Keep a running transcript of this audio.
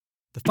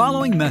The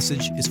following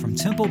message is from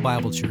Temple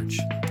Bible Church.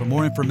 For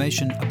more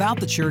information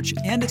about the church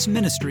and its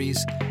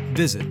ministries,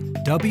 visit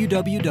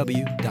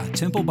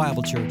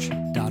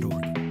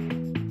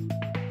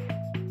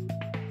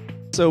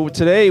www.templebiblechurch.org. So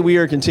today we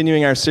are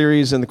continuing our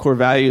series in the Core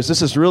Values.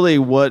 This is really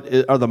what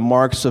are the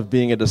marks of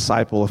being a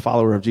disciple, a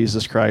follower of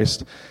Jesus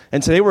Christ.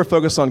 And today we're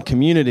focused on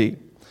community.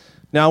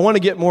 Now I want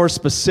to get more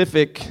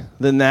specific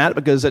than that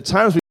because at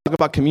times we talk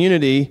about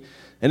community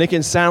and it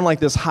can sound like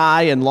this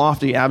high and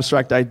lofty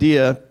abstract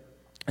idea.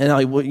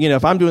 And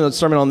if I'm doing a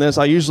sermon on this,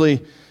 I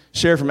usually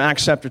share from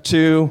Acts chapter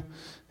 2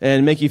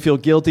 and make you feel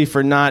guilty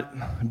for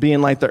not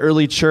being like the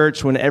early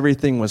church when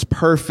everything was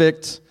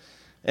perfect.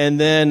 And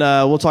then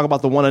we'll talk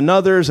about the one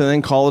another's and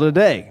then call it a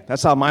day.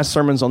 That's how my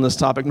sermons on this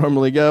topic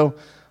normally go.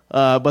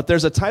 But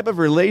there's a type of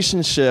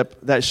relationship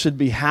that should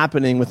be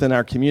happening within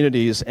our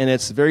communities, and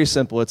it's very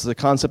simple. It's the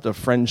concept of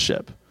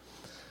friendship.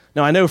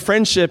 Now, I know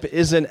friendship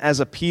isn't as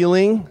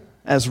appealing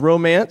as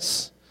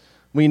romance.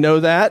 We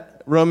know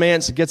that.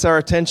 Romance gets our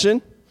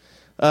attention.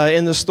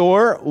 In the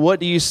store, what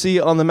do you see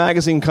on the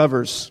magazine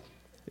covers?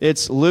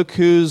 It's look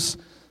who's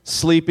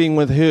sleeping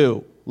with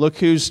who. Look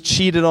who's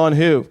cheated on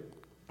who.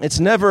 It's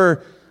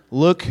never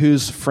look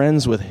who's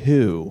friends with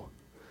who.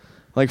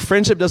 Like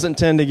friendship doesn't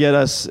tend to get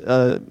us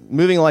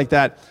moving like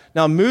that.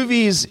 Now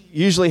movies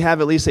usually have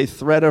at least a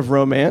thread of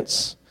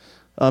romance.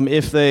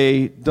 If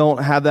they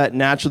don't have that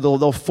natural,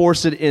 they'll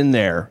force it in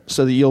there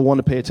so that you'll want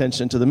to pay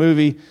attention to the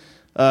movie.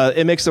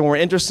 It makes it more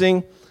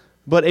interesting.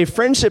 But a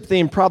friendship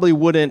theme probably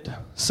wouldn't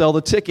sell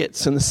the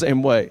tickets in the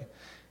same way.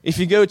 If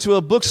you go to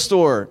a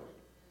bookstore,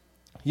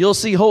 you'll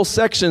see whole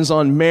sections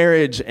on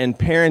marriage and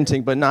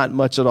parenting, but not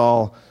much at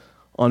all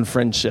on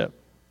friendship.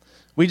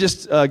 We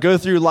just go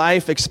through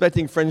life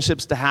expecting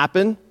friendships to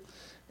happen,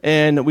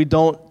 and we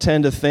don't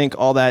tend to think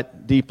all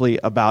that deeply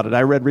about it.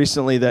 I read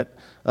recently that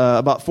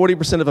about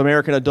 40% of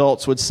American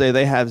adults would say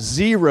they have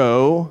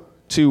 0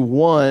 to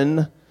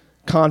 1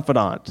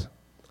 confidant.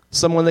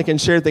 Someone they can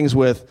share things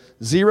with,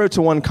 0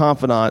 to 1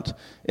 confidant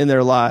in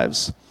their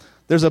lives.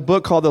 There's a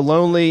book called The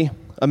Lonely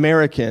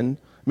Americans.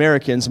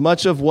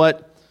 Much of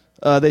what,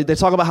 they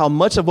talk about how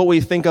much of what we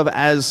think of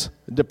as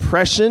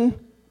depression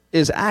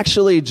is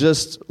actually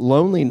just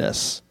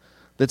loneliness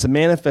that's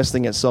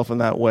manifesting itself in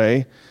that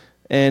way.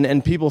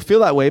 And people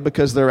feel that way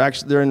because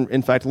they're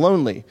in fact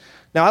lonely.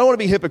 Now, I don't want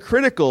to be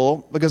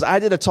hypocritical because I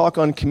did a talk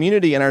on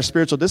community in our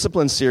spiritual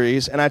discipline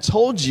series, and I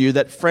told you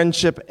that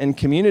friendship and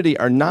community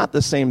are not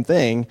the same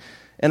thing.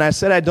 And I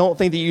said I don't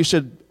think that you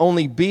should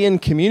only be in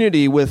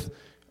community with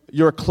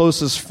your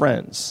closest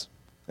friends.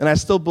 And I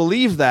still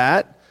believe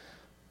that,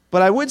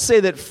 but I would say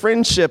that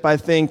friendship, I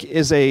think,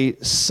 is a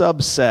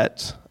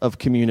subset of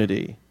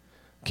community.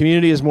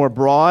 Community is more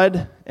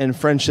broad, and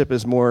friendship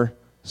is more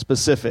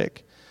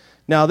specific.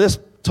 Now, this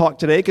talk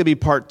today could be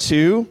part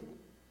 2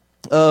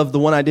 of the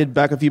one I did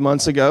back a few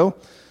months ago.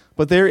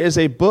 But there is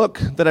a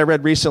book that I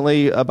read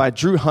recently by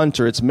Drew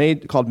Hunter. It's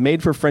called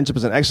Made for Friendship.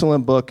 It's an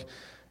excellent book.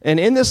 And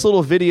in this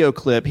little video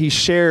clip, he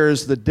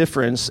shares the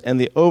difference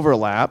and the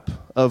overlap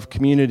of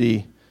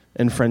community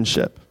and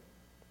friendship.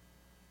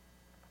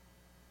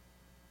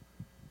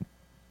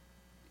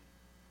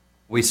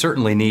 We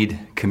certainly need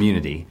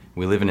community.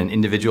 We live in an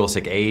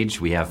individualistic age.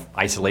 We have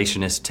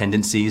isolationist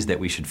tendencies that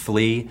we should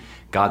flee.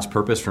 God's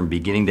purpose from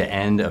beginning to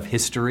end of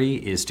history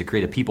is to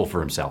create a people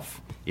for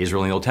himself.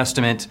 Israel in the Old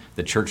Testament,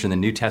 the church in the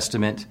New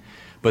Testament.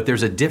 But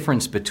there's a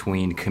difference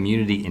between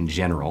community in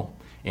general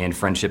and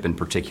friendship in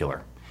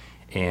particular.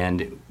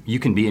 And you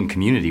can be in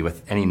community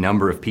with any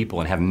number of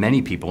people and have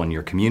many people in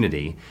your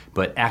community,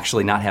 but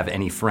actually not have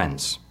any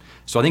friends.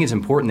 So I think it's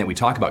important that we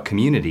talk about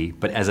community,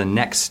 but as a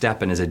next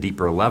step and as a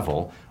deeper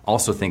level,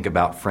 also think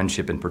about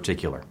friendship in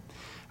particular.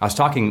 I was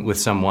talking with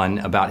someone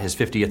about his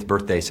 50th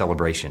birthday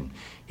celebration.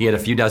 He had a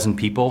few dozen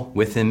people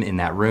with him in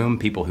that room,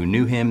 people who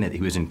knew him, that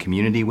he was in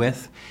community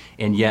with,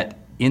 and yet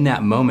in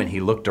that moment he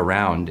looked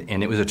around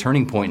and it was a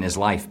turning point in his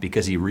life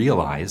because he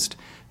realized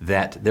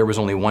that there was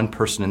only one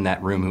person in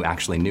that room who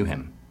actually knew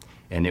him,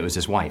 and it was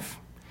his wife.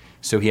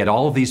 So he had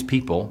all of these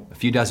people, a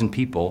few dozen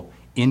people,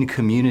 in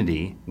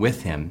community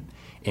with him,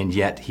 and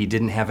yet he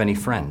didn't have any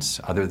friends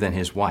other than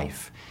his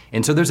wife.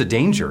 And so there's a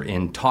danger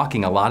in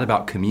talking a lot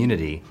about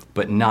community,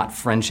 but not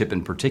friendship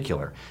in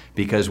particular,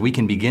 because we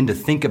can begin to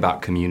think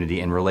about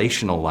community and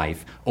relational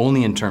life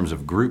only in terms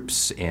of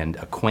groups and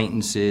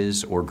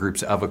acquaintances or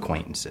groups of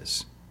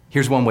acquaintances.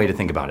 Here's one way to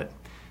think about it.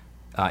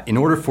 In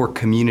order for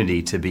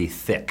community to be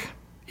thick,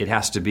 it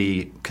has to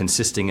be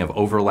consisting of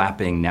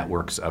overlapping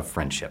networks of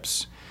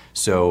friendships.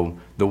 So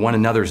the one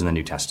another's in the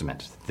New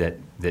Testament, that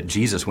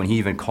Jesus, when he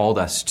even called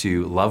us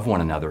to love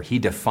one another, he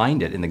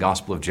defined it in the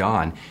Gospel of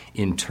John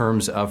in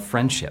terms of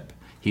friendship.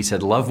 He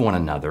said, love one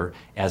another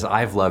as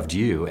I've loved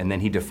you, and then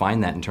he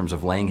defined that in terms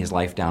of laying his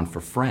life down for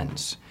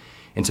friends.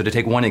 And so to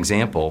take one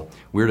example,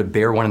 we're to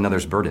bear one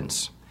another's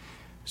burdens.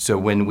 So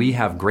when we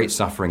have great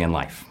suffering in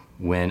life,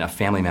 when a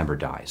family member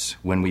dies,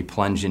 when we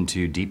plunge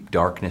into deep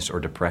darkness or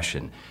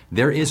depression,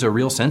 there is a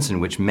real sense in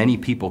which many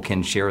people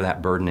can share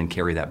that burden and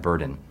carry that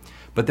burden.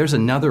 But there's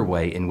another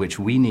way in which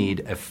we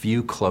need a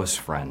few close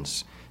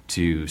friends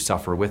to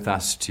suffer with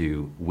us,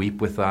 to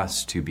weep with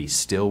us, to be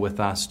still with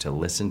us, to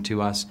listen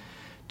to us,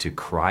 to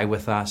cry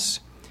with us.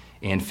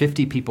 And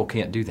 50 people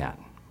can't do that.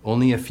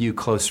 Only a few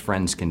close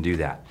friends can do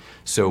that.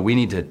 So we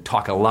need to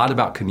talk a lot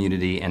about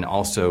community and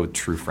also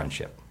true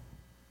friendship.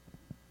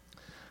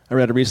 I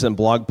read a recent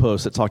blog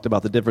post that talked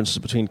about the differences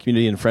between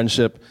community and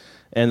friendship,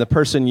 and the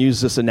person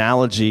used this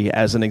analogy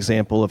as an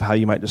example of how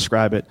you might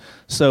describe it.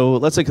 So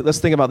let's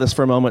think about this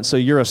for a moment. So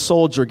you're a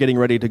soldier getting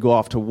ready to go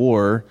off to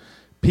war.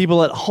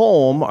 People at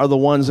home are the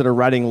ones that are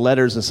writing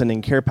letters and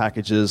sending care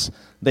packages.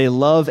 They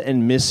love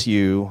and miss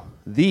you.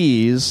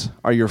 These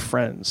are your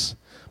friends.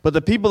 But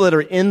the people that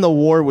are in the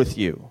war with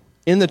you,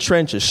 in the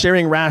trenches,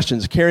 sharing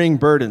rations, carrying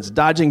burdens,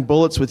 dodging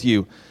bullets with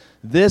you,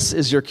 this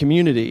is your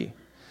community.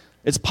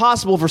 It's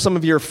possible for some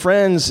of your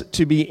friends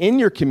to be in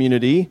your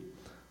community,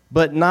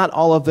 but not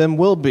all of them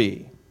will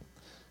be.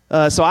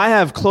 So I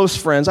have close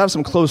friends. I have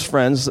some close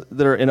friends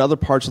that are in other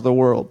parts of the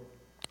world.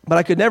 But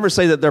I could never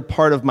say that they're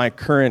part of my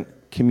current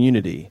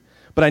community.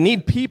 But I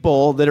need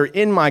people that are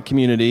in my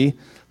community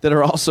that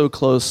are also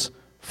close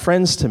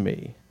friends to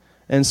me.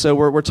 And so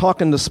we're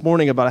talking this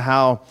morning about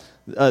how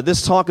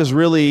this talk is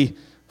really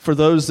for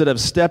those that have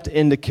stepped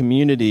into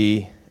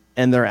community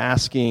and they're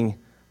asking,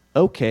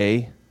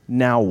 okay,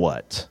 now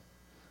what?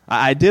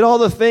 I did all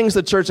the things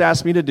the church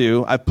asked me to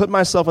do. I put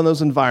myself in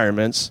those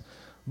environments,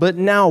 but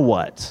now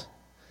what?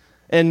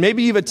 And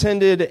maybe you've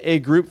attended a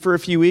group for a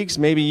few weeks.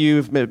 Maybe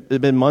you've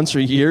been months or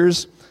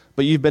years,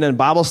 but you've been in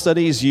Bible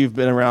studies. You've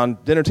been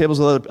around dinner tables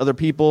with other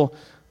people,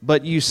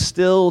 but you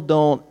still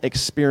don't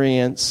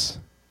experience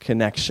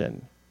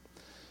connection.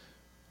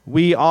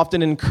 We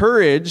often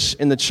encourage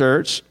in the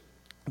church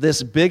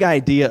this big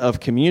idea of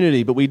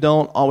community, but we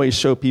don't always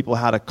show people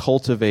how to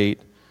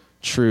cultivate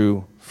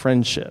true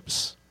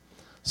friendships.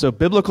 So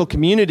biblical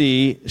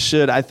community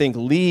should, I think,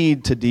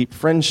 lead to deep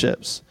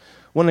friendships.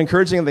 One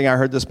encouraging thing I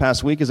heard this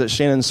past week is that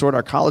Shannon Sword,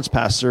 our college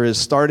pastor, is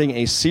starting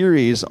a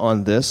series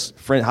on this,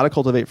 how to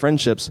cultivate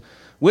friendships,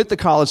 with the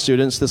college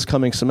students this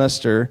coming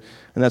semester.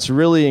 And that's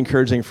really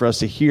encouraging for us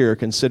to hear,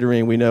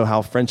 considering we know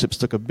how friendships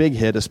took a big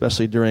hit,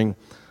 especially during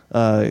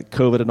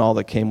COVID and all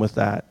that came with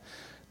that.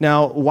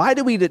 Now, why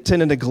do we tend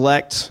to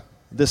neglect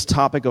this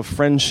topic of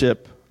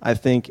friendship, I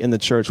think, in the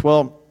church?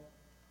 Well,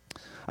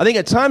 I think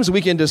at times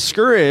we can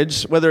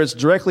discourage, whether it's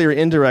directly or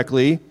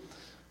indirectly,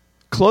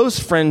 close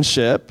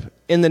friendship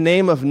in the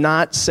name of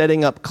not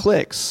setting up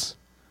cliques.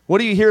 What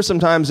do you hear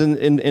sometimes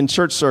in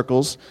church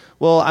circles?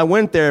 Well, I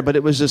went there, but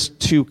it was just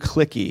too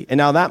cliquey. And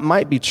now that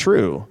might be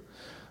true.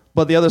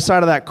 But the other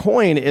side of that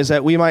coin is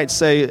that we might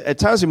say, at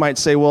times we might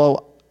say,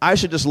 well, I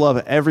should just love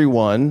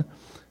everyone,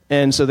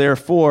 and so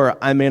therefore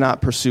I may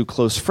not pursue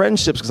close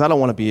friendships because I don't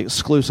want to be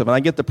exclusive. And I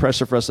get the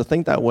pressure for us to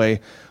think that way.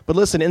 But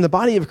listen, in the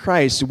body of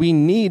Christ, we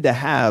need to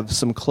have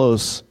some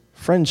close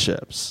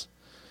friendships.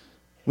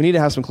 We need to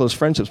have some close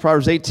friendships.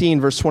 Proverbs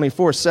 18, verse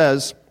 24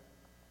 says,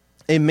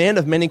 "A man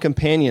of many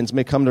companions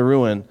may come to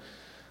ruin,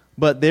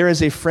 but there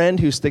is a friend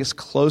who sticks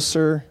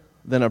closer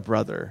than a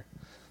brother."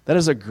 That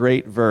is a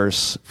great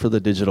verse for the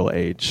digital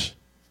age.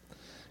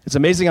 It's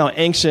amazing how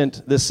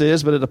ancient this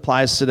is, but it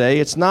applies today.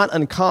 It's not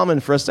uncommon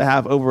for us to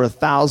have over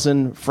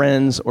 1,000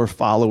 friends or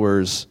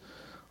followers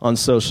on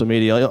social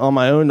media. On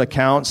my own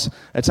accounts,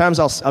 at times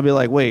I'll be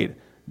like, wait,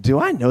 do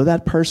I know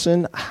that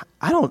person?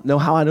 I don't know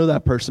how I know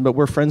that person, but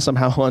we're friends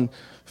somehow on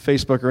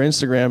Facebook or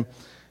Instagram.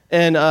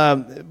 And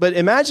but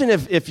imagine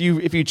if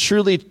you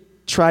truly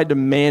tried to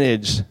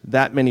manage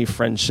that many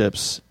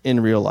friendships in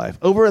real life.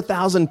 Over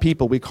 1,000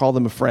 people, we call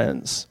them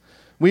friends.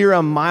 We are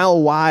a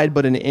mile wide,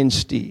 but an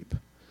inch deep.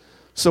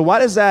 So why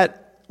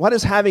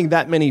does having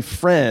that many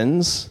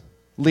friends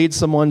lead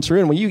someone to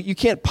ruin? Well, you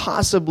can't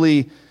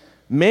possibly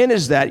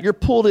manage that. You're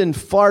pulled in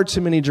far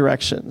too many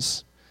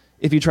directions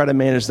if you try to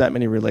manage that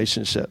many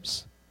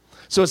relationships.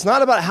 So it's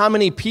not about how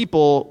many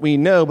people we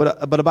know,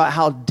 but about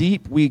how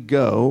deep we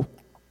go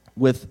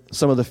with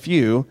some of the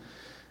few.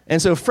 And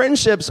so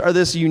friendships are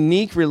this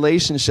unique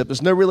relationship.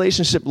 There's no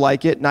relationship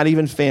like it, not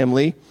even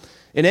family.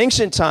 In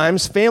ancient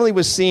times, family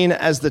was seen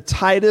as the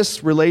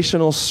tightest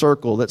relational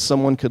circle that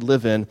someone could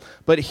live in.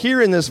 But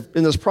here in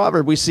this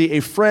proverb, we see a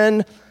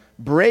friend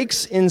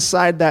breaks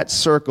inside that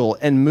circle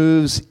and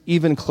moves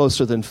even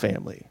closer than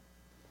family.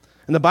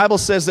 And the Bible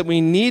says that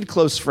we need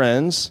close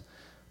friends,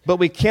 but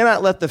we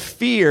cannot let the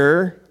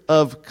fear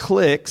of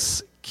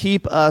cliques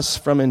keep us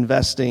from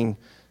investing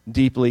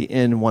deeply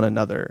in one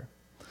another.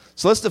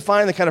 So let's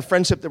define the kind of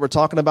friendship that we're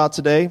talking about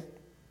today.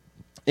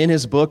 In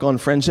his book on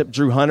friendship,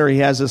 Drew Hunter, he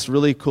has this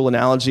really cool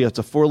analogy. It's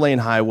a 4-lane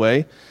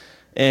highway,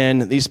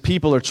 and these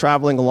people are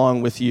traveling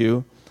along with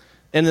you.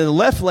 And in the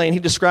left lane, he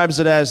describes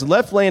it as,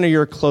 left lane are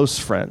your close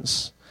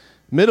friends.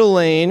 Middle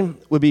lane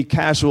would be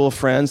casual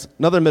friends.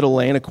 Another middle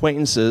lane,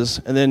 acquaintances.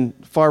 And then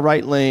far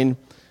right lane,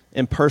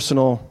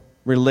 impersonal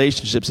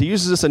relationships. He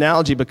uses this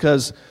analogy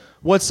because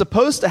what's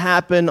supposed to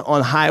happen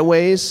on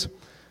highways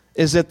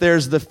is that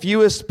there's the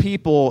fewest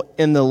people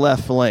in the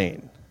left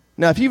lane.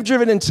 Now, if you've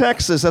driven in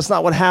Texas, that's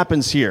not what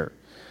happens here.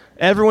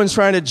 Everyone's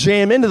trying to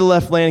jam into the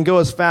left lane and go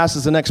as fast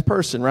as the next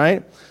person,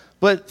 right?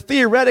 But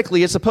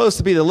theoretically, it's supposed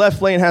to be the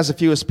left lane has the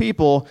fewest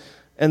people,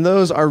 and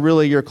those are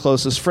really your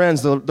closest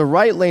friends. The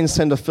right lanes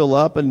tend to fill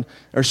up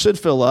or should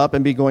fill up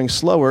and be going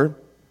slower.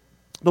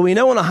 But we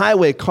know on a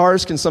highway,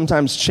 cars can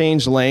sometimes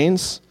change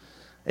lanes.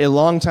 A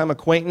longtime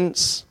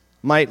acquaintance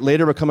might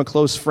later become a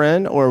close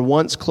friend, or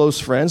once close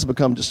friends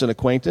become just an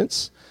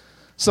acquaintance.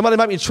 Somebody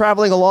might be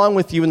traveling along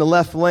with you in the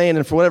left lane,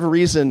 and for whatever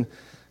reason,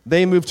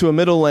 they move to a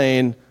middle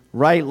lane,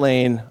 right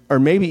lane, or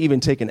maybe even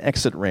take an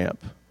exit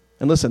ramp.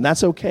 And listen,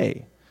 that's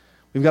okay.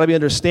 We've got to be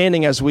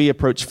understanding as we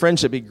approach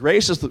friendship, be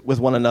gracious with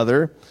one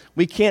another.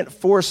 We can't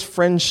force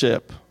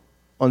friendship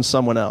on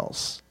someone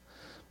else.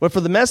 But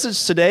for the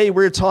message today,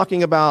 we're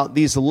talking about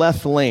these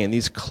left lane,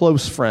 these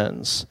close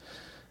friends.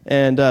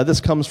 And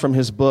this comes from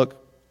his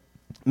book,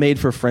 Made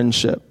for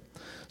Friendship.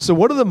 So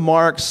what are the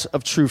marks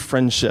of true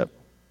friendship?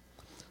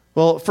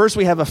 Well, first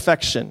we have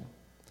affection.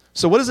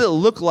 So what does it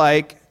look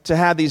like to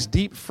have these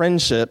deep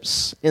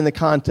friendships in the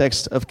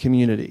context of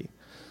community?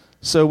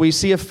 So we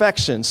see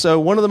affection. So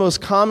one of the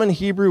most common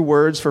Hebrew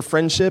words for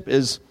friendship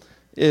is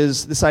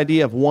this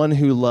idea of one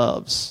who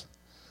loves.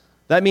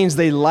 That means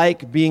they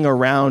like being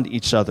around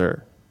each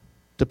other,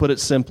 to put it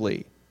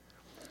simply.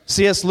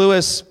 C.S.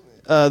 Lewis,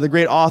 the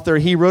great author,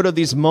 he wrote of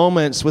these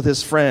moments with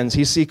his friends.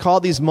 He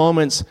called these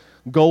moments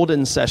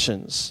golden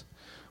sessions,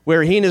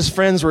 where he and his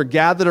friends were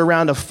gathered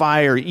around a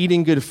fire,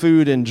 eating good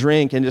food and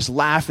drink, and just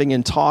laughing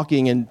and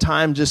talking, and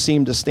time just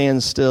seemed to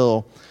stand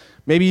still.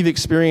 Maybe you've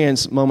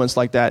experienced moments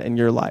like that in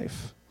your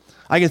life.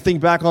 I can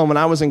think back on when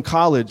I was in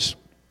college.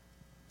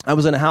 I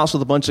was in a house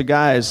with a bunch of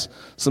guys,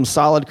 some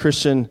solid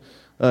Christian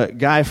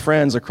guy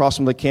friends across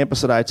from the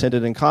campus that I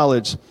attended in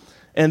college.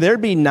 And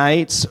there'd be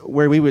nights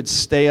where we would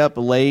stay up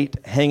late,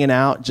 hanging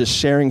out, just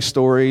sharing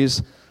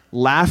stories,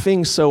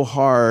 laughing so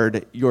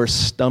hard your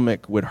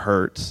stomach would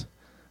hurt.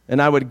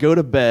 And I would go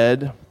to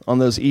bed on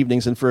those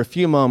evenings, and for a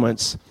few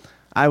moments,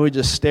 I would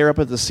just stare up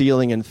at the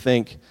ceiling and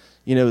think,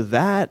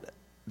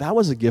 that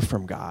was a gift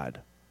from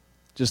God,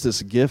 just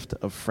this gift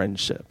of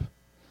friendship.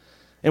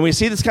 And we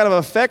see this kind of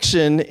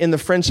affection in the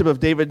friendship of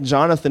David and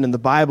Jonathan in the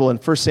Bible. In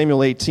 1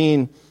 Samuel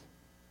 18,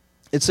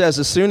 it says,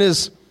 as soon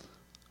as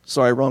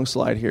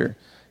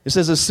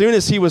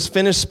he was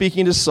finished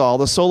speaking to Saul,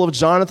 the soul of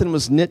Jonathan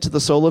was knit to the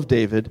soul of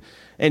David,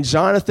 and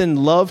Jonathan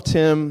loved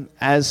him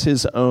as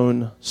his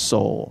own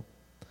soul.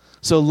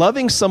 So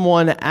loving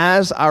someone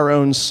as our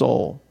own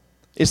soul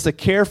is to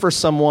care for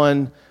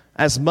someone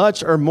as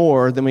much or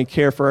more than we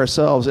care for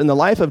ourselves. In the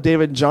life of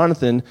David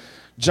and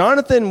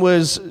Jonathan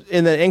was,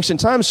 in the ancient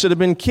times, should have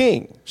been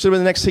king. Should have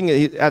been the next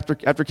king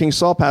after King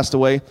Saul passed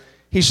away.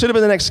 He should have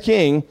been the next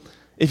king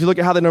if you look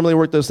at how they normally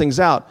work those things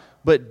out.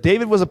 But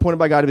David was appointed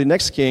by God to be the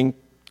next king,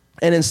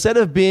 and instead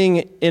of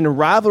being in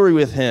rivalry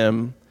with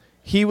him,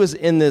 he was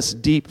in this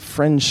deep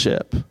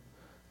friendship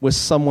with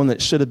someone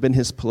that should have been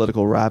his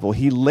political rival.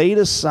 He laid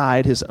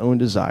aside his own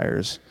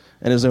desires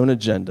and his own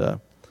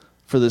agenda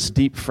for this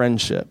deep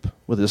friendship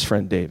with his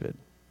friend David.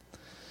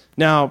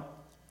 Now,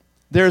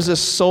 there's a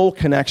soul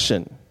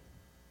connection.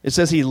 It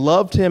says he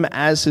loved him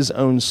as his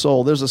own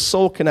soul. There's a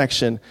soul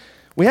connection.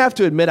 We have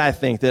to admit, I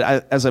think,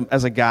 that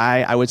as a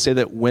guy, I would say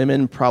that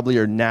women probably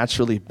are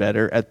naturally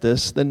better at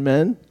this than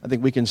men. I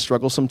think we can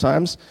struggle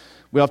sometimes.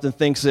 We often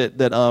think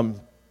that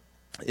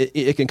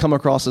it can come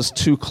across as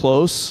too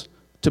close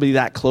to be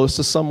that close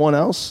to someone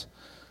else.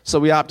 So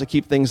we opt to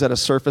keep things at a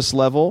surface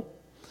level,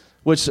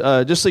 which,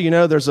 just so you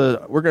know,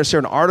 we're going to share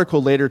an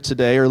article later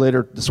today or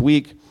later this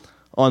week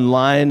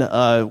online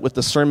with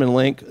the sermon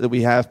link that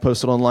we have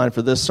posted online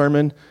for this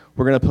sermon.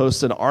 We're going to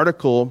post an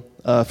article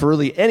for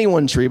really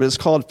anyone tree, but it's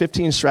called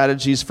 15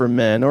 Strategies for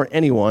Men or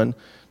anyone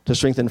to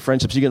Strengthen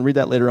Friendships. You can read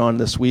that later on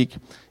this week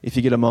if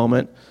you get a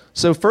moment.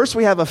 So first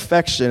we have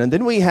affection, and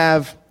then we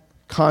have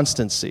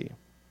constancy.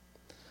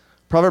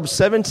 Proverbs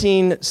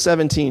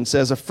 17:17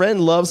 says, a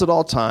friend loves at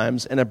all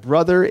times, and a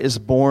brother is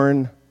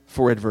born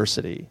for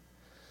adversity.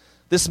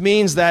 This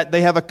means that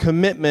they have a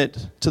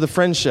commitment to the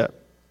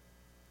friendship.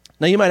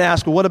 Now you might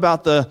ask, well, what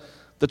about the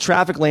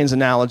traffic lanes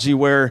analogy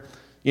where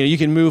you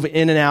can move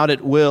in and out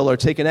at will or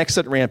take an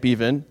exit ramp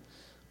even?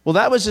 Well,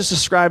 that was just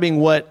describing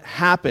what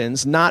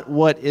happens, not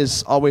what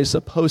is always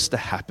supposed to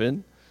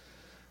happen.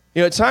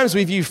 At times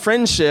we view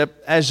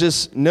friendship as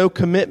just no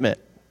commitment,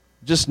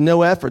 just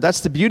no effort.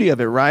 That's the beauty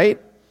of it, right?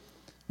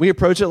 We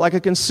approach it like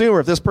a consumer.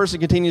 If this person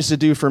continues to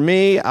do for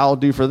me, I'll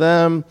do for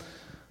them.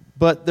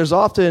 But there's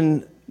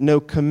often no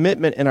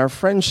commitment in our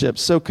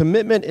friendships. So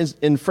commitment is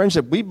in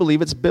friendship, we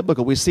believe it's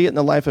biblical. We see it in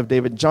the life of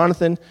David and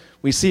Jonathan.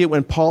 We see it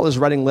when Paul is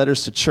writing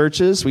letters to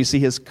churches. We see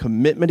his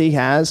commitment he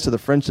has to the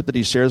friendship that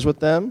he shares with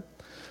them.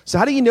 So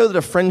how do you know that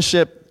a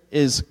friendship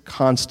is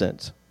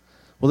constant?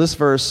 Well, this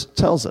verse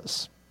tells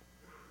us.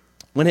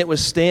 When it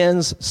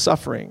withstands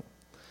suffering,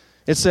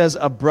 it says,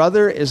 a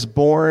brother is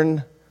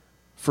born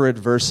for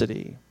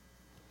adversity.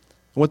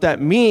 What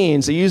that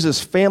means, it uses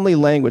family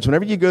language.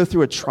 Whenever you go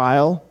through a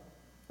trial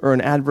or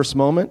an adverse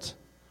moment,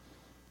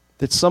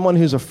 that someone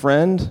who's a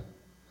friend,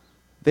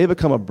 they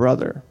become a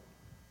brother.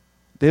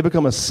 They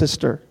become a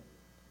sister.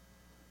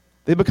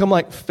 They become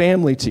like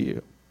family to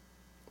you.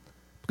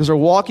 because they're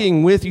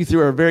walking with you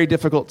through a very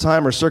difficult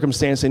time or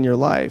circumstance in your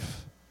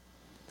life.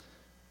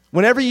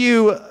 Whenever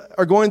you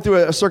are going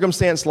through a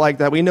circumstance like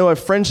that, we know a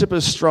friendship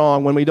is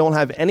strong when we don't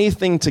have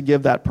anything to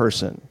give that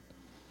person,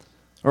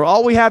 or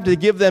all we have to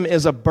give them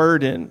is a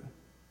burden,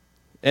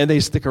 and they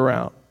stick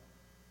around.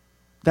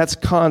 That's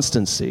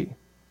constancy.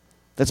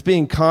 That's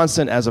being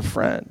constant as a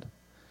friend.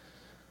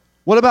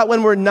 What about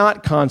when we're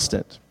not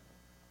constant?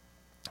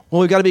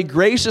 Well, we've got to be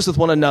gracious with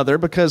one another,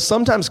 because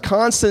sometimes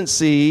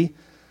constancy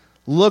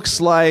looks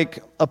like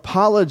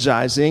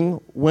apologizing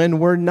when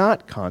we're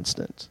not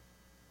constant.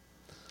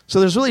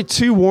 So there's really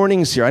two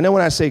warnings here. I know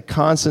when I say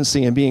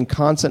constancy and being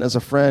constant as a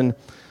friend,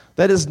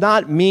 that does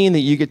not mean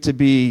that you get to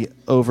be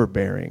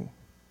overbearing.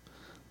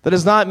 That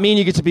does not mean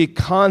you get to be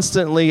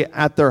constantly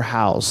at their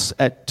house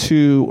at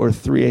 2 or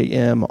 3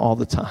 a.m. all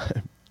the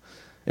time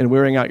and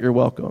wearing out your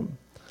welcome.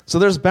 So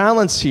there's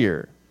balance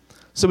here.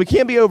 So we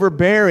can't be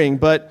overbearing,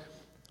 but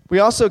we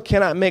also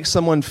cannot make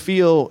someone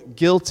feel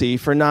guilty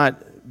for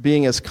not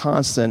being as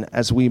constant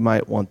as we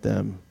might want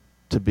them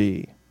to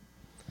be.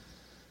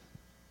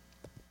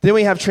 Then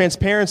we have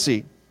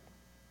transparency.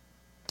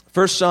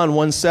 1 John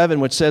 1:7,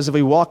 which says, if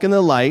we walk in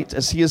the light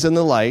as he is in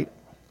the light,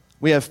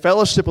 we have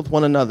fellowship with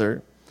one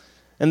another,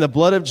 and the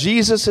blood of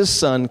Jesus, his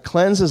son,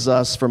 cleanses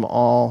us from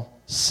all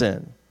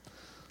sin.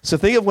 So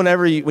think of when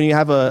you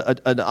have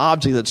an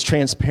object that's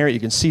transparent, you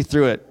can see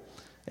through it,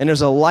 and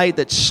there's a light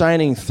that's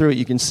shining through it.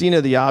 You can see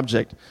into the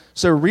object.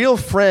 So real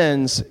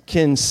friends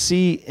can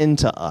see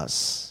into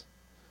us.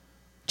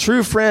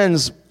 True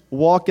friends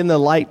walk in the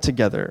light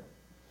together.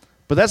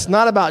 But that's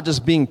not about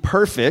just being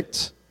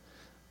perfect.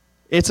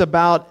 It's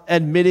about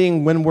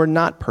admitting when we're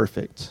not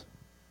perfect.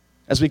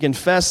 As we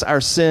confess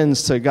our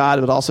sins to God,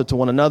 but also to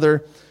one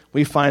another,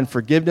 we find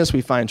forgiveness,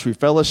 we find true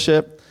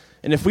fellowship.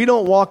 And if we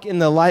don't walk in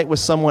the light with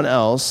someone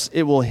else,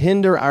 it will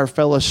hinder our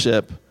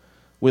fellowship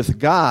with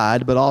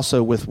God, but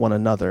also with one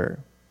another.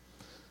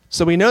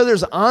 So we know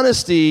there's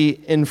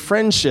honesty in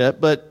friendship,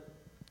 but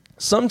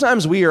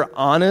sometimes we are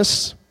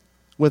honest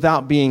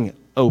without being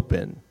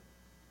open.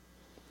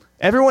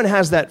 Everyone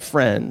has that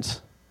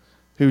friend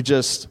who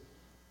just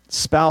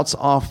spouts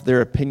off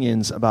their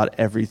opinions about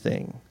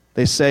everything.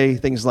 They say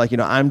things like,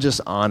 I'm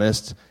just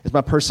honest. It's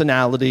my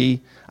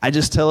personality. I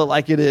just tell it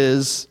like it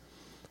is.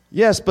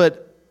 Yes,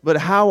 but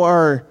how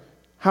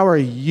are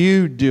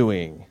you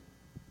doing?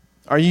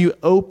 Are you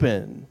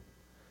open?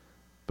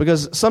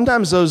 Because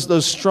sometimes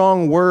those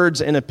strong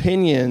words and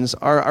opinions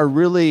are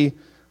really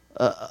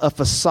a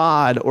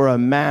facade or a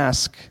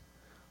mask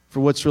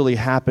for what's really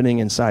happening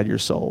inside your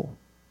soul.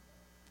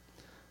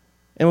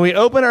 And when we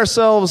open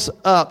ourselves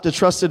up to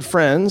trusted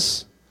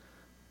friends,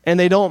 and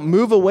they don't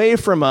move away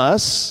from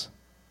us,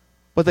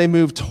 but they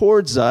move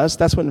towards us,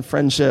 that's when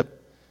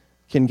friendship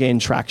can gain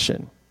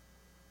traction.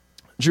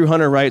 Drew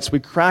Hunter writes,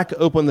 we crack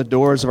open the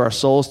doors of our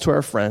souls to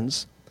our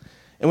friends,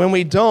 and when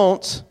we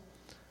don't,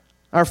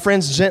 our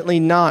friends gently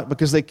knock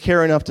because they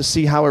care enough to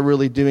see how we're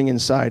really doing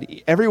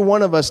inside. Every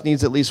one of us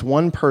needs at least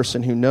one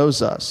person who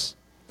knows us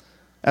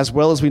as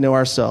well as we know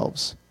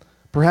ourselves,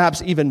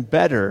 perhaps even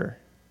better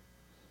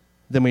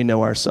than we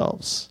know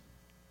ourselves.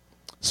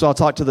 So I'll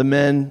talk to the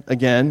men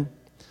again.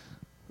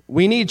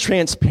 We need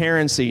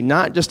transparency,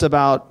 not just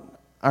about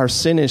our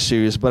sin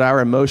issues, but our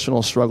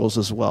emotional struggles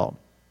as well.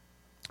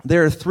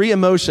 There are 3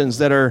 emotions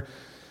that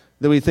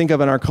we think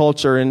of in our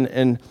culture,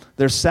 and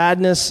they're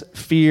sadness,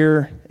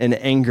 fear, and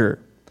anger.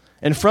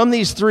 And from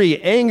these 3,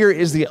 anger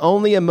is the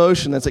only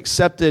emotion that's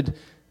accepted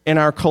in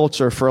our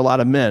culture for a lot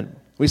of men.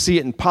 We see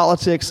it in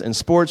politics and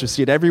sports. We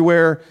see it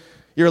everywhere.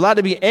 You're allowed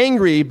to be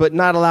angry, but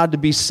not allowed to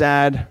be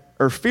sad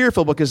or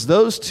fearful, because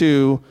those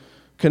 2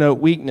 connote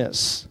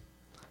weakness.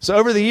 So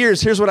over the years,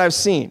 here's what I've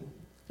seen,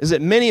 is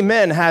that many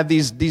men have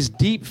these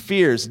deep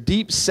fears,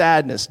 deep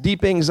sadness,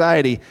 deep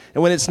anxiety,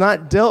 and when it's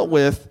not dealt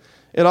with,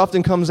 it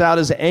often comes out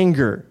as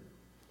anger.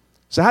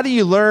 So how do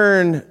you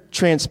learn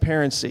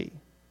transparency?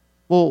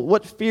 Well,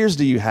 what fears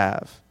do you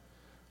have?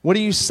 What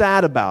are you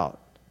sad about?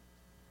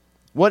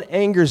 What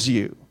angers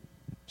you?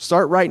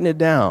 Start writing it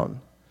down.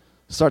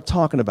 Start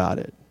talking about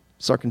it.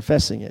 Start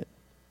confessing it.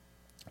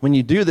 When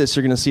you do this,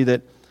 you're going to see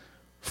that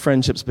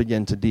friendships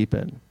begin to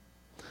deepen.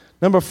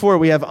 Number 4,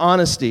 we have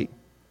honesty.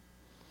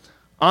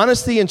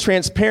 Honesty and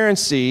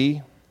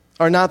transparency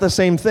are not the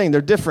same thing.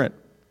 They're different.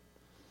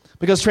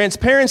 Because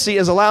transparency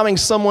is allowing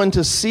someone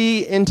to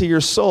see into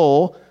your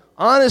soul.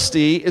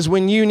 Honesty is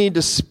when you need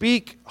to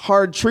speak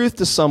hard truth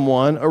to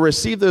someone or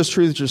receive those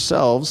truths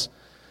yourselves.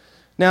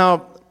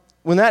 Now,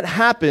 when that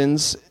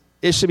happens,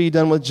 it should be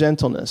done with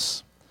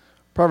gentleness.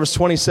 Proverbs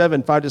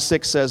 27,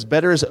 5-6 says,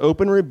 better is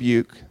open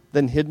rebuke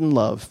than hidden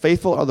love.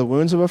 Faithful are the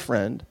wounds of a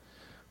friend.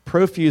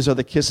 Profuse are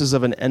the kisses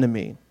of an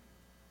enemy.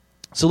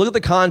 So look at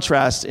the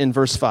contrast in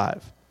verse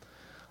 5.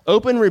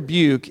 Open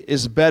rebuke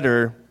is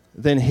better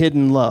than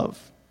hidden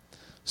love.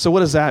 So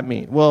what does that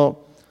mean? Well,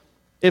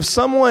 if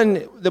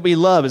someone that we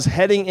love is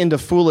heading into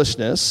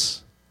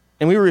foolishness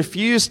and we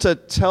refuse to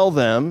tell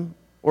them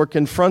or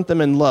confront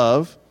them in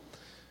love,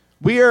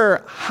 we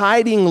are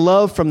hiding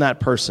love from that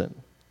person.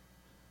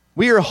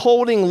 We are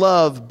holding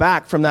love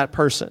back from that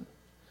person.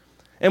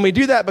 And we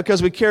do that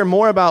because we care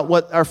more about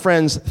what our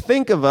friends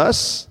think of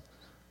us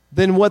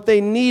than what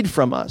they need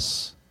from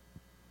us.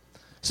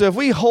 So if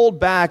we hold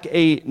back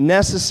a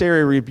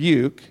necessary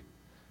rebuke,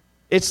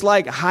 it's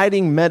like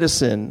hiding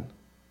medicine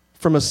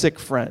from a sick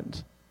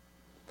friend.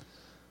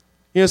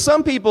 You know,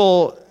 some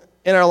people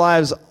in our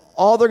lives,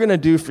 all they're going to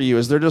do for you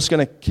is they're just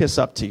going to kiss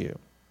up to you.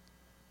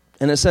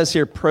 And it says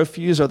here,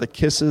 profuse are the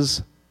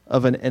kisses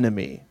of an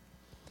enemy.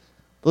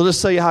 They'll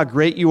just tell you how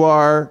great you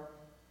are.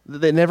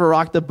 They never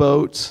rock the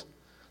boat.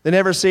 They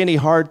never say any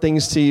hard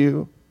things to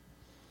you.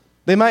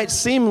 They might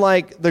seem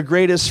like the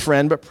greatest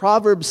friend, but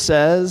Proverbs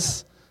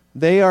says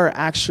they are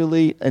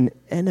actually an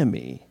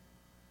enemy.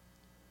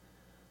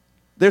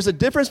 There's a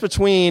difference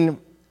between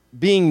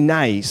being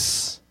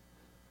nice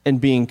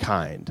and being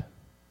kind.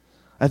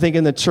 I think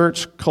in the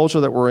church culture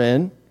that we're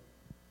in,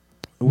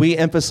 we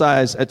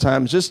emphasize at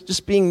times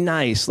just being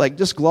nice, like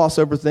just gloss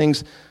over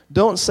things.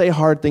 Don't say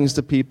hard things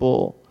to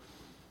people.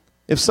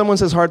 If someone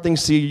says hard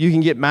things to you, you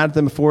can get mad at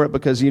them for it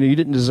because you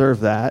didn't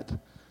deserve that.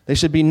 They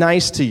should be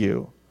nice to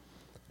you.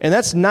 And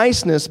that's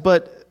niceness,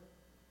 but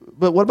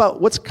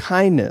what's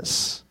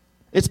kindness?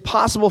 It's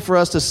possible for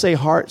us to say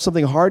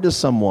something hard to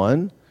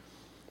someone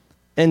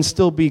and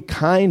still be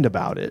kind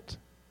about it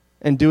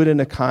and do it in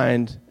a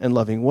kind and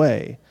loving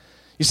way.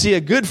 You see,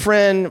 a good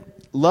friend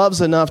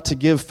loves enough to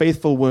give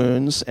faithful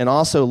wounds and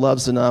also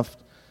loves enough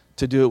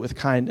to do it with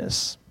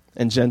kindness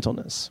and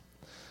gentleness.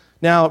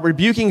 Now,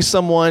 rebuking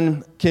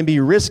someone can be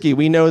risky.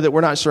 We know that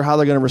we're not sure how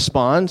they're going to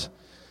respond.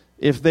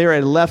 If they're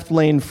a left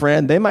lane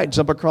friend, they might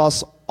jump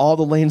across all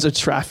the lanes of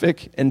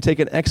traffic and take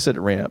an exit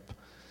ramp.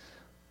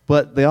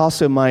 But they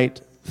also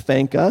might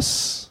thank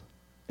us,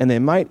 and they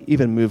might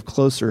even move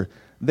closer.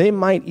 They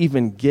might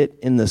even get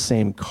in the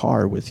same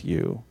car with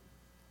you.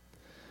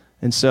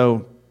 And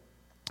so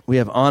we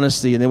have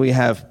honesty, and then we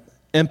have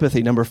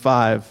empathy, number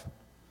 5.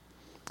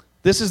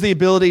 This is the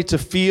ability to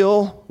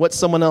feel what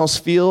someone else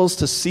feels,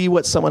 to see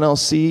what someone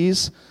else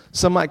sees.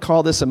 Some might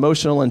call this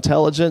emotional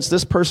intelligence.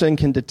 This person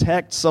can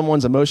detect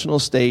someone's emotional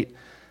state,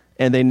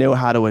 and they know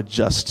how to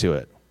adjust to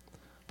it.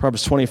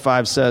 Proverbs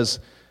 25 says,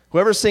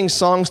 whoever sings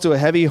songs to a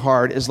heavy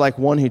heart is like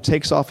one who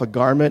takes off a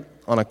garment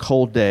on a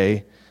cold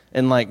day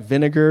and like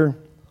vinegar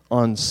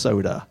on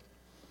soda.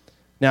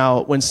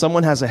 Now, when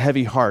someone has a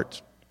heavy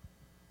heart,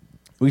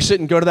 we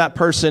shouldn't go to that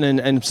person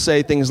and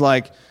say things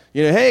like,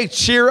 hey,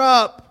 cheer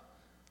up.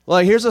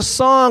 Like, here's a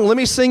song. Let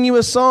me sing you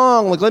a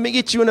song. Like, let me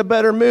get you in a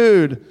better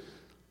mood.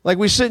 Like,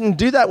 we shouldn't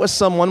do that with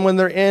someone when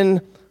they're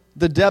in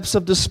the depths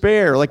of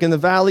despair, like in the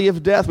valley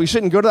of death. We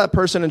shouldn't go to that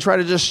person and try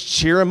to just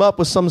cheer them up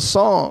with some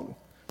song.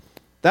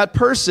 That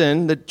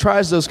person that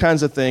tries those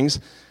kinds of things,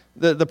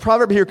 the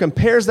proverb here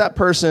compares that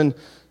person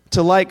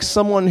to like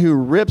someone who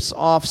rips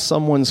off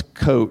someone's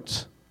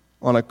coat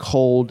on a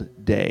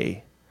cold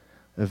day.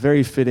 A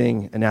very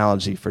fitting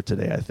analogy for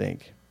today, I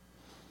think.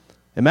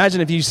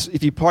 Imagine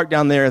if you park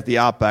down there at the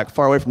Outback,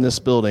 far away from this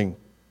building,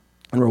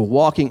 and we're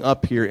walking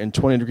up here in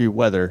 20-degree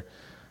weather,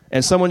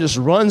 and someone just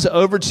runs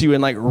over to you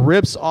and like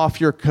rips off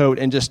your coat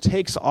and just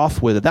takes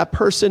off with it. That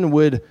person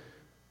would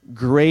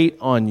grate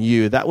on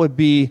you. That would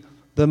be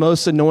the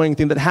most annoying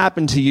thing that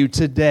happened to you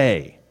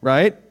today,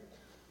 right?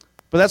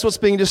 But that's what's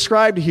being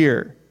described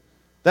here.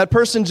 That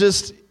person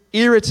just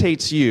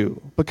irritates you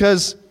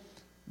because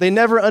they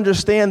never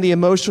understand the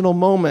emotional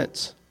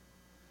moment.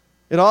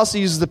 It also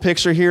uses the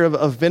picture here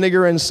of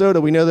vinegar and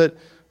soda. We know that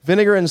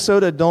vinegar and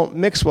soda don't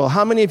mix well.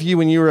 How many of you,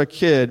 when you were a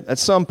kid, at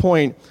some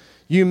point,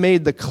 you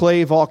made the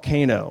clay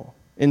volcano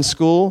in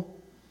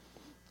school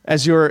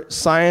as your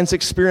science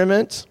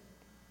experiment?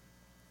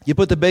 You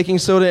put the baking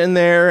soda in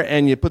there,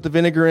 and you put the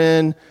vinegar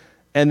in,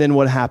 and then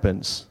what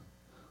happens?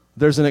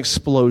 There's an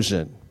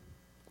explosion.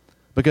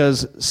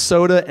 Because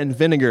soda and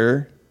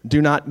vinegar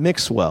do not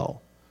mix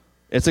well.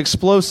 It's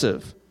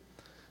explosive.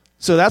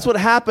 So that's what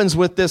happens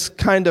with this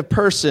kind of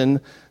person.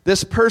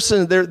 This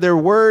person, their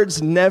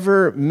words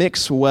never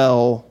mix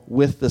well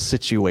with the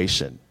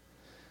situation.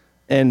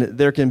 And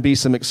there can be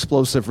some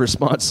explosive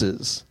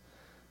responses.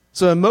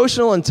 So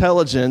emotional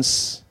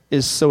intelligence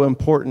is so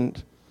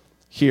important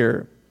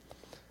here.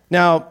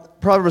 Now,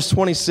 Proverbs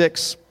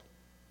 26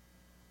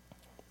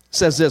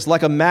 says this,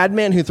 like a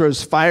madman who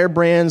throws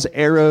firebrands,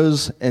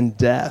 arrows, and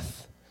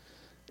death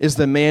is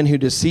the man who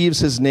deceives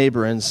his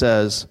neighbor and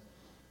says,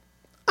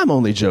 I'm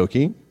only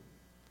joking.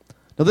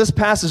 Now, this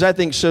passage, I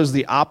think, shows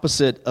the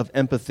opposite of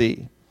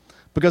empathy.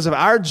 Because if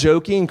our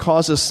joking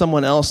causes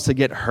someone else to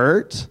get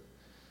hurt,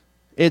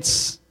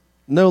 it's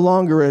no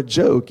longer a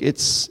joke.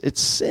 It's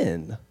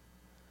sin.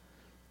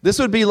 This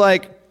would be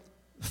like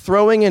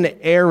throwing an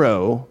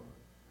arrow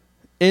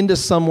into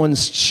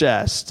someone's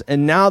chest,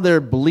 and now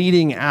they're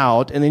bleeding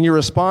out, and then your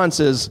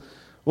response is,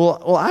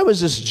 well, I was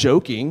just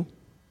joking.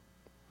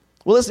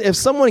 Well, listen, if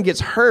someone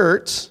gets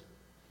hurt,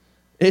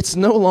 it's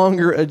no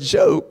longer a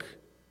joke.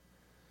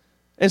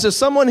 And so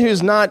someone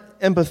who's not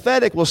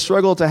empathetic will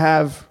struggle to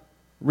have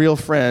real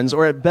friends,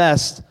 or at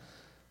best,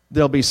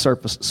 they'll be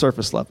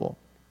surface level.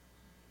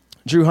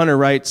 Drew Hunter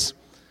writes,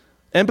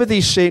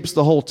 empathy shapes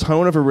the whole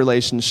tone of a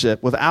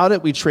relationship. Without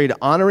it, we trade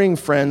honoring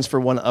friends for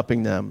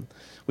one-upping them.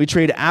 We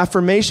trade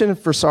affirmation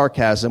for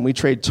sarcasm. We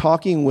trade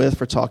talking with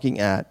for talking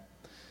at.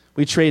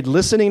 We trade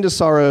listening to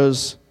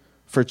sorrows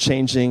for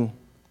changing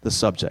the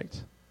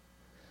subject.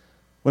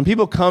 When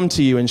people come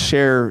to you and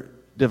share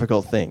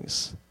difficult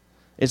things,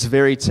 it's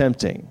very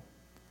tempting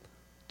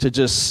to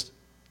just,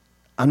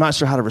 I'm not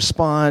sure how to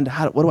respond.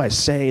 What do I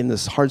say in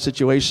this hard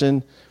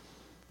situation?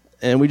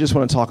 And we just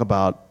want to talk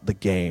about the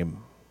game.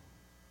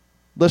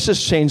 Let's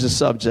just change the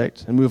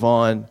subject and move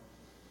on.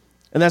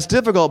 And that's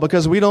difficult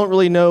because we don't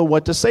really know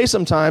what to say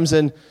sometimes,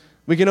 and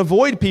we can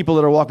avoid people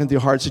that are walking through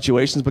hard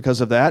situations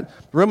because of that.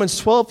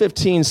 Romans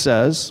 12:15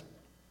 says,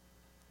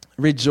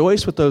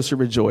 rejoice with those who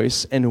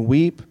rejoice and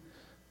weep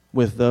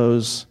with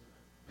those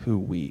who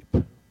weep.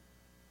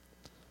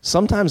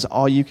 Sometimes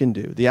all you can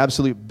do, the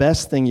absolute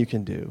best thing you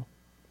can do,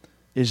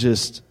 is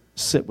just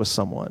sit with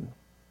someone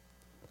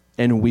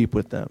and weep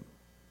with them.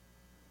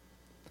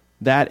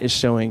 That is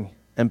showing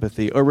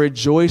empathy. Or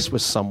rejoice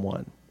with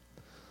someone.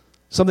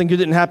 Something good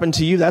didn't happen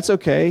to you, that's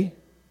okay.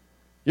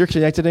 You're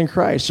connected in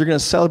Christ. You're going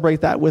to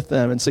celebrate that with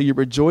them. And so you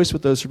rejoice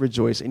with those who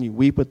rejoice and you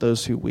weep with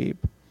those who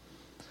weep.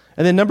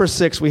 And then number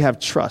 6, we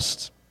have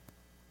trust.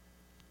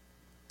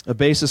 A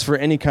basis for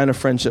any kind of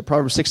friendship.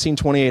 Proverbs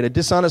 16:28, a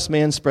dishonest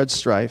man spreads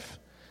strife,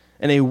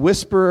 and a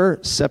whisperer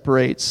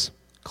separates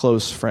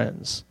close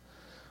friends.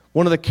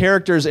 One of the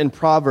characters in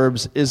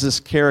Proverbs is this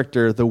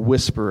character, the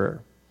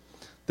whisperer.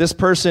 This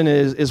person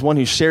is one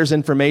who shares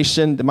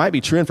information that might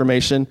be true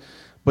information,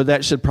 but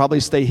that should probably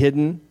stay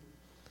hidden.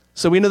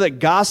 So we know that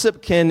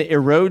gossip can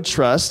erode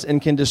trust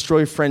and can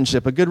destroy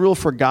friendship. A good rule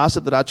for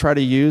gossip that I try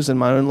to use in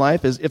my own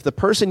life is if the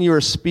person you are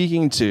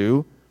speaking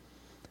to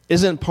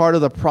isn't part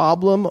of the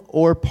problem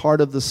or part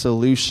of the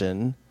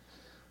solution,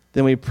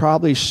 then we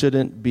probably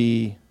shouldn't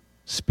be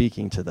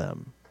speaking to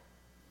them.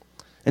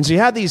 And so you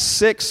have these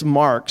 6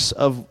 marks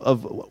of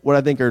what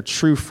I think are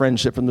true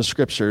friendship from the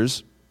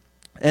scriptures.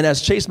 And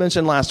as Chase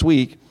mentioned last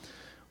week,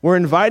 we're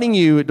inviting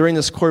you during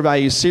this Core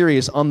Values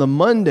series on the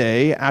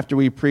Monday after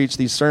we preach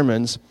these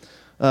sermons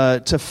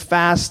to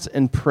fast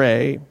and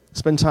pray,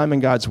 spend time in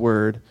God's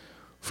Word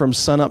from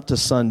sunup to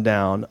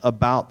sundown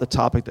about the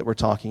topic that we're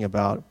talking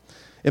about.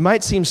 It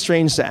might seem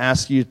strange to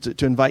ask you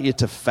to invite you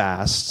to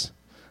fast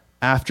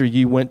after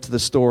you went to the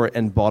store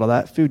and bought all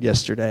that food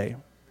yesterday.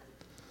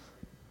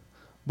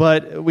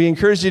 But we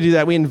encourage you to do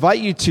that. We invite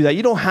you to that.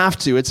 You don't have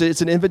to.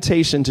 It's an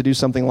invitation to do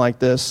something like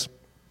this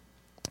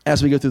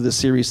as we go through this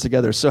series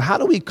together. So how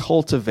do we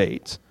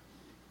cultivate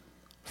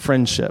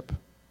friendship?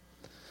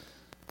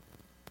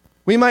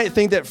 We might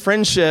think that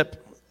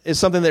friendship is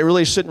something that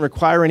really shouldn't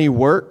require any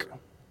work.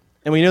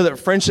 And we know that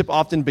friendship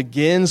often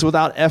begins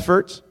without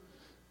effort.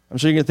 I'm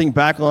sure you can think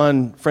back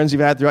on friends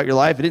you've had throughout your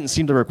life. It didn't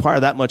seem to require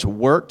that much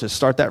work to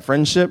start that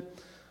friendship.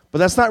 But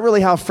that's not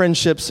really how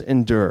friendships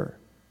endure.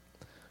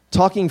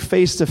 Talking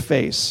face to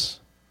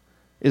face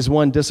is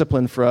one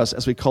discipline for us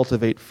as we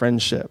cultivate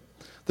friendship.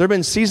 There have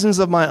been seasons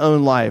of my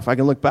own life I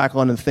can look back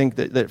on and think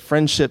that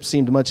friendship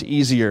seemed much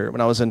easier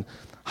when I was in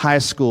high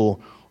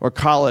school or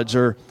college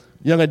or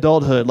young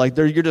adulthood. Like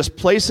you're just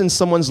placed in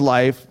someone's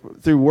life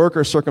through work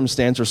or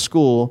circumstance or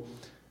school,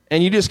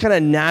 and you just kind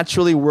of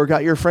naturally work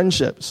out your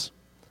friendships.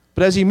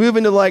 But as you move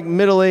into like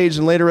middle age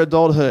and later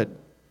adulthood,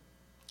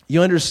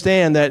 you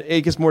understand that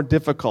it gets more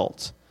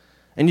difficult,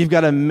 and you've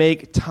got to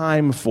make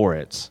time for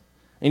it.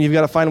 And you've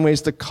got to find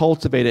ways to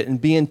cultivate it and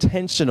be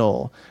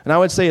intentional. And I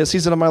would say a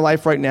season of my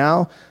life right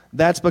now,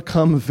 that's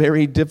become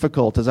very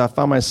difficult as I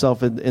found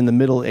myself in the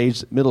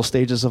middle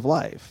stages of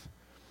life.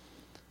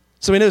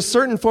 So we know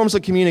certain forms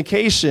of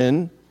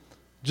communication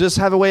just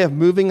have a way of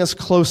moving us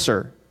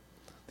closer.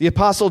 The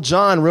Apostle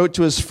John wrote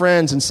to his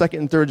friends in 2nd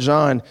and 3rd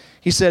John.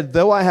 He said,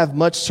 though I have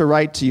much to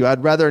write to you,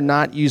 I'd rather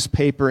not use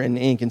paper and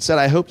ink. Instead,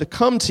 I hope to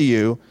come to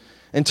you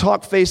and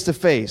talk face to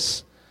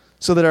face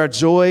so that our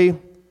joy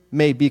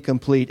may be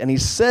complete. And he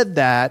said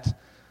that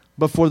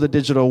before the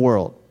digital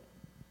world.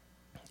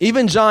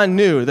 Even John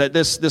knew that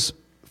this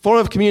form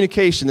of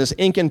communication, this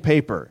ink and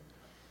paper,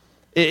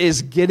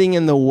 is getting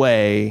in the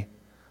way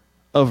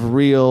of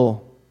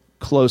real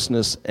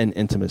closeness and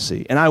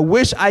intimacy. And I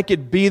wish I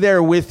could be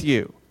there with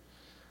you.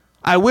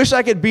 I wish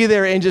I could be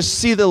there and just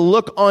see the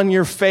look on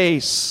your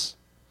face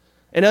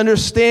and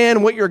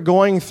understand what you're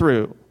going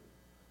through.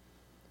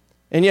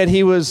 And yet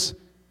he was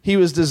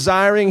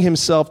desiring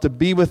himself to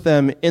be with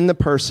them in the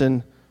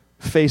person,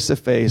 face to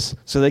face,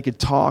 so they could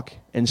talk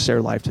and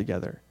share life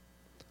together.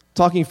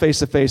 Talking face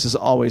to face is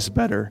always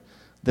better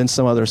than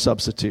some other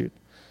substitute.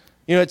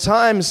 You know, at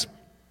times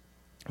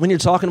when you're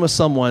talking with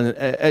someone,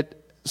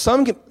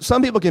 some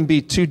people can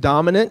be too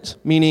dominant,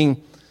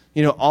 meaning,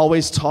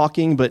 always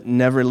talking but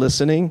never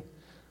listening,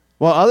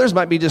 while others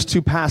might be just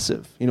too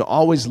passive,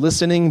 always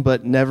listening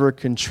but never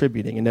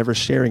contributing and never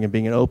sharing and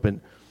being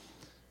open.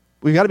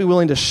 We've got to be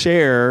willing to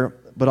share,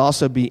 but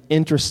also be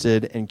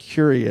interested and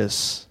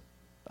curious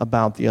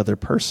about the other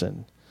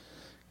person.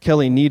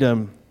 Kelly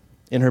Needham,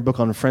 in her book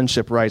on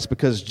friendship, writes,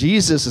 because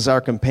Jesus is our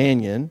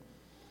companion,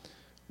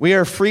 we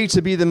are free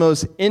to be the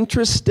most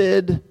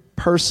interested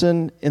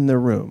person in the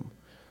room,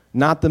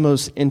 not the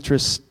most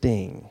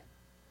interesting.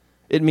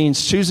 It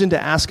means choosing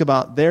to ask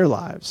about their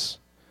lives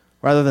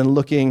rather than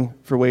looking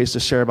for ways to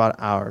share about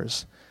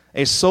ours.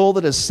 A soul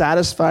that is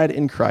satisfied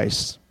in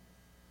Christ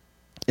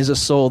is a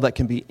soul that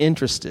can be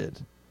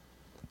interested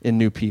in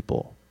new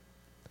people.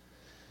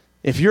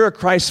 If you're a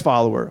Christ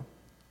follower,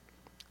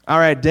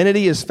 our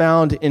identity is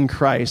found in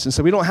Christ. And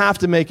so we don't have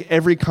to make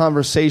every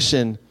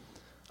conversation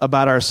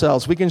about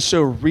ourselves. We can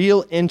show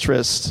real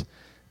interest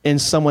in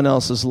someone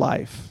else's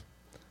life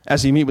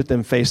as you meet with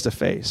them face to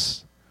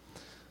face.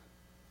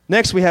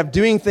 Next, we have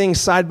doing things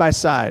side by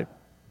side.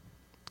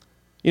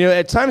 You know,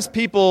 at times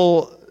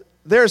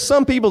there are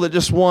some people that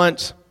just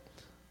want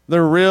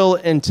the real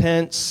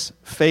intense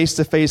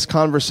face-to-face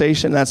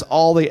conversation. That's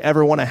all they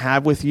ever want to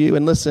have with you.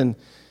 And listen,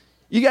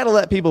 you got to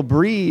let people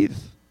breathe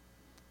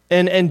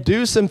and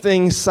do some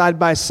things side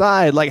by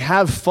side, like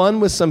have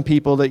fun with some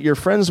people that you're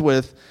friends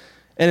with,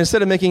 and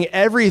instead of making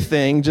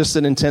everything just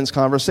an intense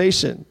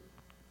conversation.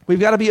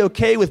 We've got to be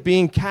okay with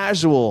being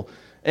casual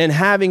and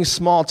having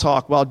small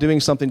talk while doing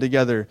something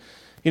together.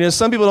 You know,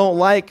 some people don't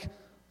like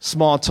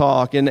small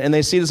talk, and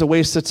they see it as a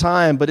waste of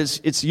time, but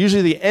it's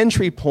usually the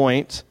entry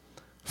point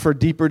for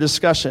deeper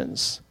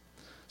discussions.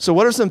 So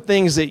what are some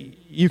things that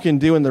you can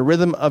do in the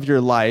rhythm of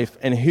your life,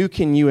 and who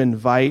can you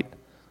invite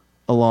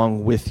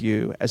along with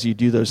you as you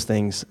do those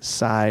things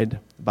side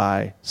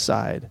by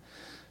side?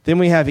 Then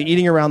we have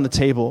eating around the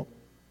table.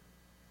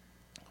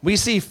 We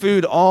see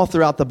food all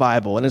throughout the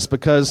Bible, and it's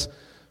because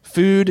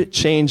food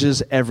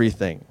changes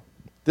everything.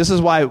 This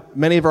is why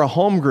many of our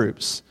home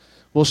groups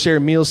will share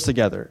meals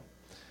together.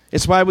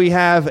 It's why we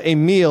have a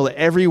meal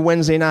every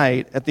Wednesday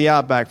night at the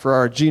Outback for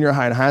our junior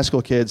high and high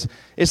school kids.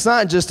 It's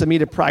not just to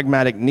meet a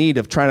pragmatic need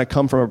of trying to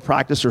come from a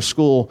practice or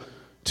school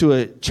to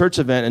a church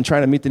event and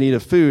trying to meet the need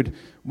of food.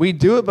 We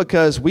do it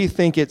because we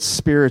think it's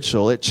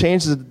spiritual. It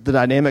changes the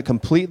dynamic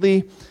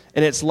completely,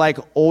 and it's like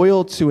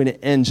oil to an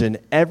engine.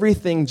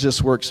 Everything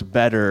just works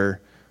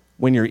better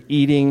when you're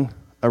eating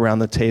around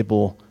the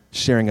table,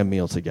 sharing a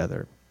meal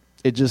together.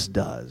 It just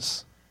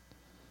does.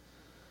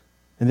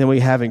 And then we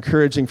have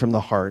encouraging from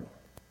the heart.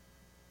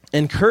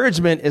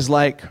 Encouragement is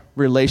like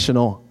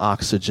relational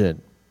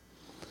oxygen.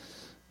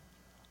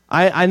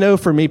 I know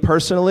for me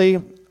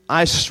personally,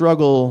 I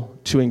struggle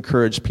to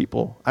encourage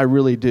people. I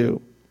really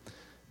do.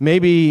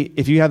 Maybe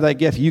if you have that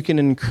gift, you can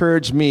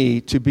encourage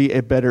me to be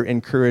a better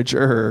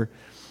encourager.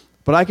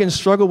 But I can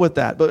struggle with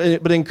that.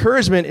 But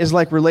encouragement is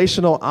like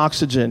relational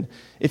oxygen.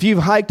 If you've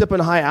hiked up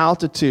in high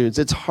altitudes,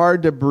 it's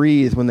hard to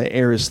breathe when the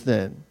air is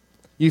thin.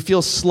 You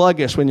feel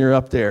sluggish when you're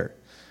up there.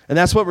 And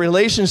that's what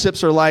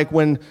relationships are like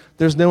when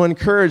there's no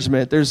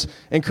encouragement.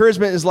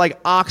 Encouragement is like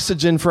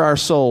oxygen for our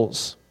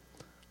souls.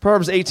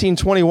 Proverbs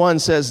 18:21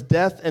 says,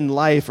 death and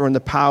life are in the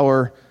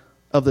power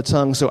of the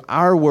tongue. So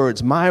our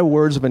words, my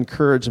words of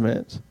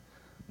encouragement,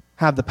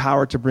 have the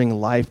power to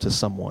bring life to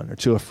someone or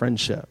to a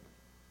friendship.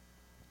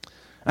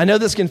 I know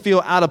this can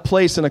feel out of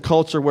place in a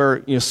culture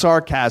where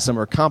sarcasm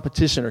or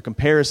competition or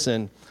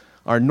comparison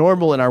are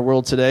normal in our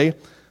world today.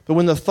 But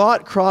when the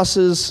thought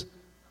crosses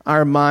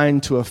our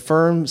mind to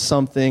affirm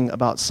something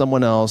about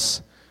someone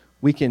else,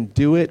 we can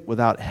do it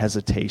without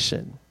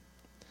hesitation.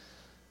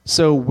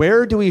 So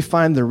where do we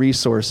find the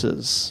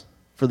resources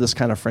for this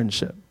kind of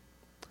friendship?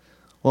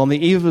 Well, on the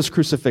eve of his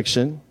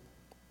crucifixion,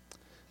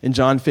 in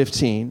John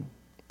 15,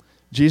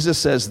 Jesus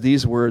says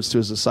these words to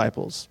his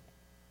disciples.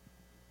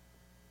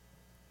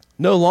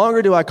 No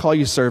longer do I call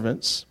you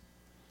servants,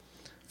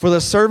 for the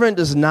servant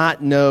does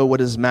not know what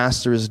his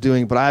master is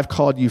doing, but I have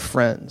called you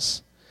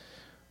friends.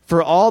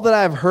 For all that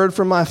I have heard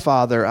from my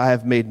Father, I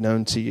have made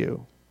known to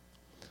you.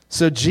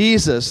 So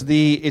Jesus,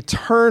 the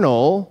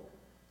eternal,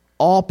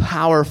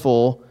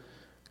 all-powerful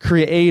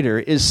Creator,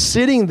 is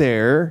sitting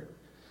there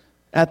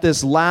at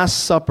this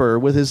Last Supper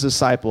with his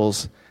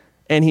disciples,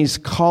 and he's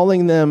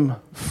calling them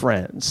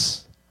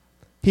friends.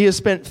 He has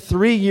spent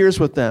 3 years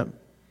with them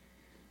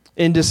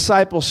in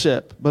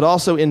discipleship, but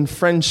also in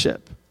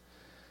friendship.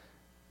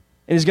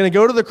 And he's going to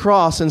go to the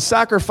cross and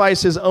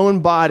sacrifice his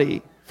own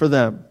body for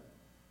them,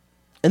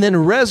 and then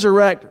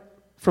resurrect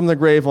from the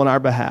grave on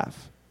our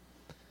behalf.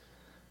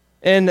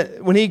 And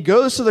when he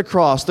goes to the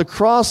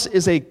cross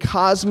is a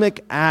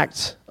cosmic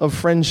act of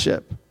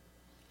friendship.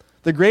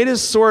 The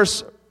greatest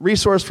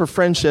resource for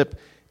friendship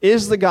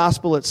is the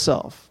gospel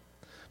itself.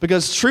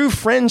 Because true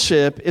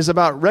friendship is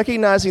about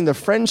recognizing the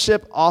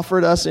friendship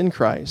offered us in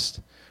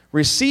Christ,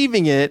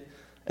 receiving it,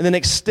 and then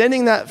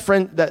extending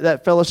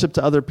that fellowship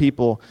to other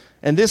people.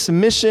 And this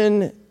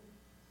mission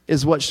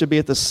is what should be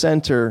at the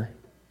center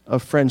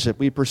of friendship.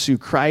 We pursue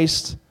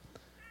Christ.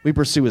 We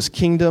pursue his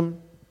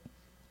kingdom.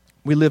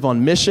 We live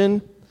on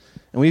mission.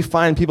 And we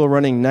find people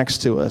running next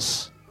to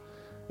us.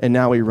 And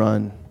now we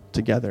run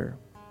together.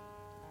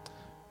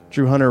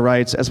 Drew Hunter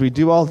writes, as we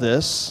do all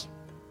this,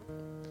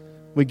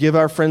 we give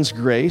our friends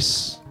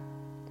grace.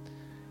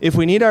 If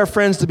we need our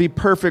friends to be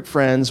perfect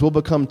friends, we'll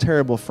become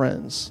terrible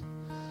friends.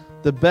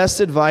 The best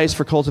advice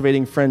for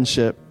cultivating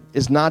friendship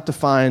is not to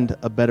find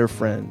a better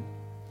friend,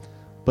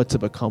 but to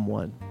become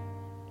one.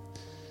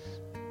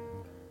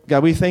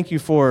 God, we thank you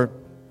for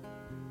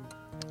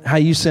how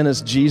you sent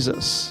us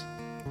Jesus,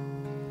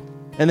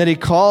 and that he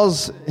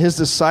calls his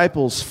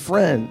disciples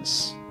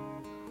friends.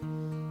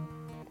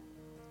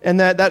 And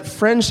that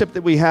friendship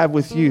that we have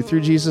with you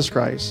through Jesus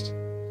Christ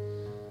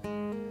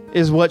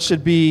is what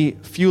should be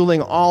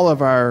fueling all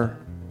of our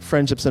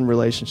friendships and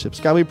relationships.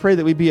 God, we pray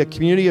that we be a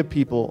community of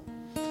people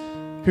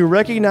who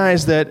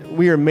recognize that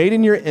we are made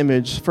in your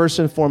image first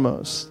and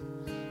foremost,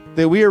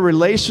 that we are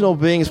relational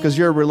beings because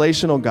you're a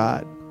relational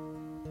God,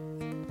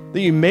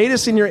 that you made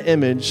us in your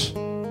image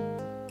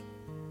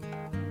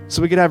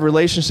so we could have a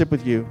relationship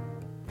with you.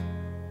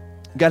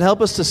 God,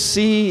 help us to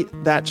see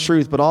that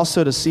truth, but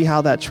also to see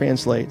how that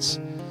translates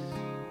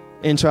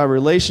into our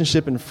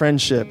relationship and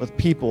friendship with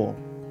people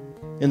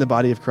in the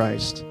body of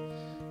Christ,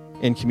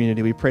 in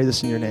community. We pray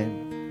this in your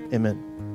name. Amen.